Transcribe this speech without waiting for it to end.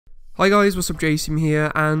Hi guys, what's up, Jason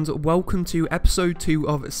here, and welcome to episode 2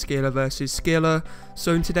 of Scaler vs Scaler.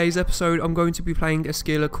 So in today's episode, I'm going to be playing a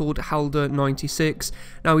scaler called Halder96.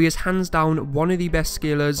 Now he is hands down one of the best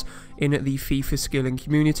scalers in the FIFA scaling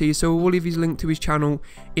community, so we'll leave his link to his channel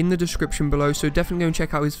in the description below, so definitely go and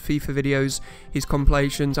check out his FIFA videos, his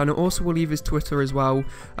compilations, and I also will leave his Twitter as well,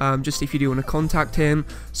 just if you do want to contact him.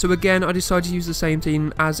 So again, I decided to use the same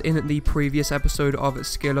team as in the previous episode of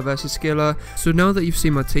Scaler vs Scaler. So now that you've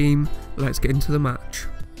seen my team, let's get into the match.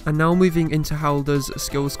 And now moving into Halder's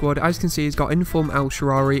skill squad, as you can see he's got Inform El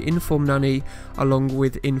Shaarawy, Inform Nani, along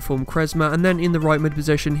with Inform Kresma, and then in the right mid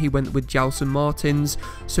position he went with Gelson Martins.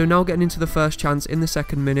 So now getting into the first chance in the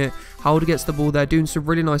second minute, Halder gets the ball there, doing some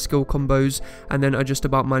really nice skill combos, and then I just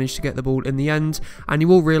about managed to get the ball in the end. And you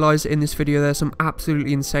will realise in this video there's some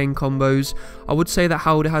absolutely insane combos. I would say that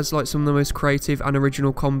Halder has like some of the most creative and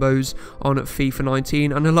original combos on FIFA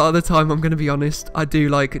 19, and a lot of the time, I'm going to be honest, I do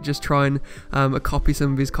like just try and copy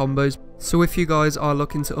some of his combos. So if you guys are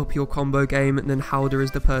looking to up your combo game, then Halder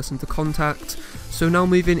is the person to contact. So now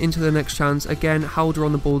moving into the next chance, again Halder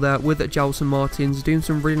on the ball there with Gelson Martins, doing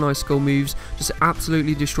some really nice skill moves, just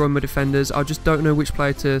absolutely destroying my defenders. I just don't know which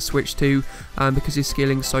player to switch to because he's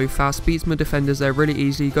scaling so fast, beats my defenders there really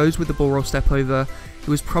easily, goes with the ball roll step over. He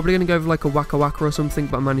was probably going to go for like a Waka Waka or something,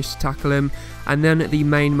 but I managed to tackle him. And then the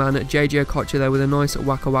main man, JJ Okocha there with a nice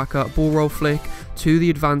Waka Waka, ball roll flick, to the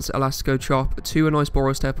advanced Elastico chop, to a nice ball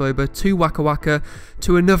roll step over, to Waka Waka,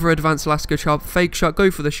 to another advanced Elastico chop, fake shot, go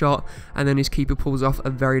for the shot, and then his keeper pulls off a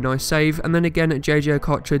very nice save. And then again, JJ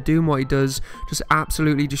Okocha doing what he does, just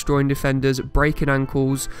absolutely destroying defenders, breaking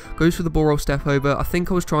ankles, goes for the ball roll step over. I think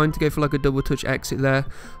I was trying to go for like a double touch exit there,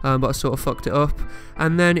 but I sort of fucked it up.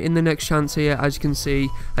 And then in the next chance here, as you can see,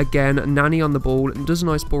 again Nani on the ball, does a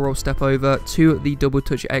nice ball roll step over, to the double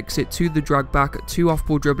touch exit, to the drag back, to off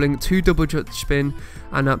ball dribbling, to double touch spin,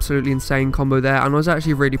 an absolutely insane combo there, and I was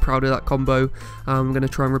actually really proud of that combo. I'm going to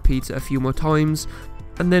try and repeat it a few more times.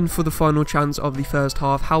 And then for the final chance of the first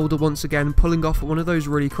half, Halder once again pulling off one of those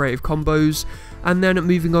really creative combos. And then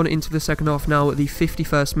moving on into the second half now at the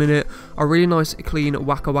 51st minute, a really nice clean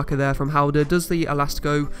Waka Waka there from Halder, does the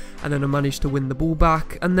Elastico, and then I managed to win the ball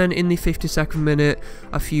back. And then in the 52nd minute,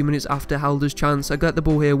 a few minutes after Halder's chance, I get the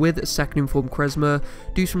ball here with second Inform Kresma,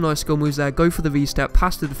 do some nice skill moves there, go for the V-step,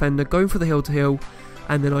 past the defender, going for the heel to heel,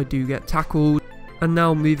 and then I do get tackled. And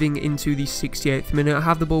now moving into the 68th minute, I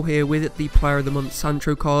have the ball here with the Player of the Month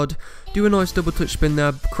Sancho card. Do a nice double touch spin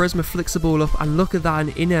there, Kresma flicks the ball up, and look at that, an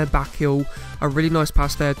in-air back heel. A really nice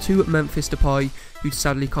pass there to Memphis Depay, who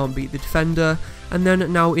sadly can't beat the defender. And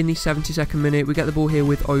then now in the 72nd minute, we get the ball here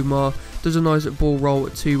with Omar, does a nice ball roll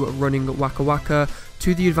to running Waka Waka,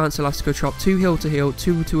 to the advanced Elastico chop, to heel,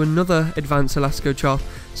 to another advanced Elastico chop,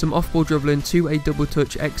 some off-ball dribbling, to a double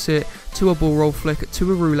touch exit, to a ball roll flick,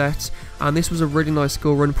 to a roulette, and this was a really nice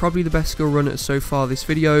skill run, probably the best skill run so far this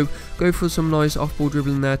video. Go for some nice off-ball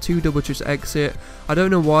dribbling there, to double touch exit. I don't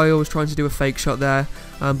know why I was trying to do a fake shot there,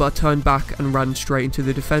 but I turned back and ran straight into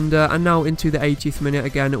the defender. And now into the 80th minute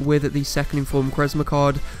again with the second Inform Kresma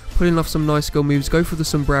card, pulling off some nice skill moves, go for the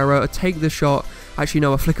sombrero, I take the shot, actually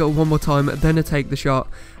no, I flick it one more time, then I take the shot,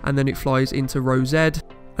 and then it flies into row Z.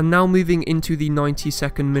 And now moving into the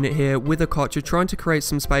 92nd minute here with Okocha trying to create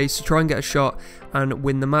some space to try and get a shot and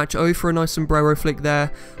win the match. Oh, for a nice sombrero flick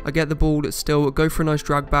there, I get the ball still, go for a nice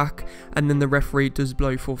drag back, and then the referee does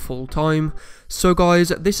blow for full time. So guys,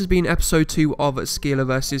 this has been episode 2 of Scaler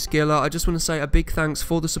vs Scaler. I just want to say a big thanks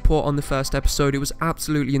for the support on the first episode. It was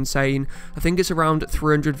absolutely insane. I think it's around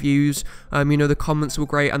 300 views. You know, the comments were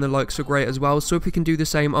great and the likes were great as well. So if we can do the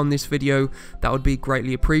same on this video, that would be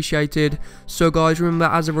greatly appreciated. So guys, remember,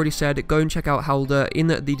 as I've already said, go and check out Halder in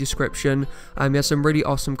the description. He has some really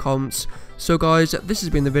awesome comps. So guys, this has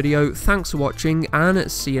been the video. Thanks for watching and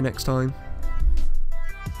see you next time.